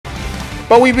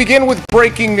But we begin with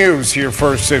breaking news here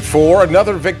first at 4.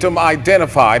 Another victim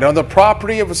identified on the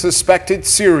property of a suspected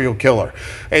serial killer.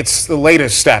 It's the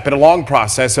latest step in a long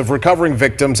process of recovering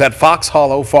victims at Fox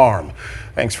Hollow Farm.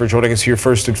 Thanks for joining us here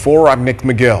first at 4. I'm Nick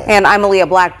McGill. And I'm Aaliyah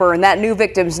Blackburn. That new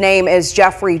victim's name is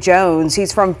Jeffrey Jones.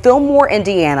 He's from Fillmore,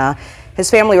 Indiana. His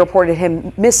family reported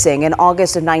him missing in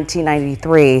August of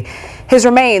 1993. His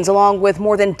remains, along with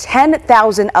more than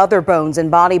 10,000 other bones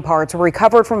and body parts, were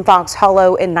recovered from Fox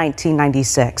Hollow in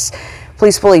 1996.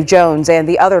 Police believe Jones and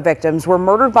the other victims were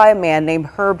murdered by a man named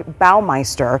Herb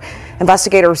Baumeister.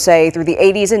 Investigators say through the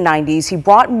 80s and 90s, he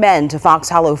brought men to Fox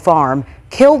Hollow Farm,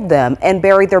 killed them, and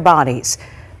buried their bodies.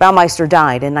 Baumeister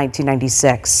died in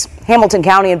 1996. Hamilton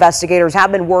County investigators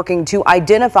have been working to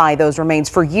identify those remains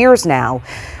for years now.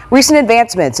 Recent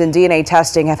advancements in DNA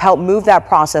testing have helped move that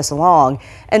process along.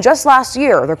 And just last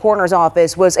year, the coroner's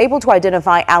office was able to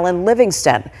identify Alan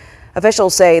Livingston.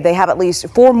 Officials say they have at least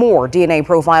 4 more DNA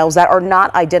profiles that are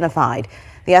not identified.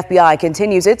 The FBI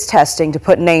continues its testing to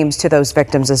put names to those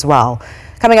victims as well.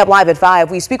 Coming up live at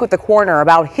 5, we speak with the coroner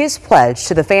about his pledge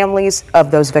to the families of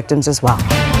those victims as well.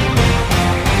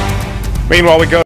 Meanwhile, we go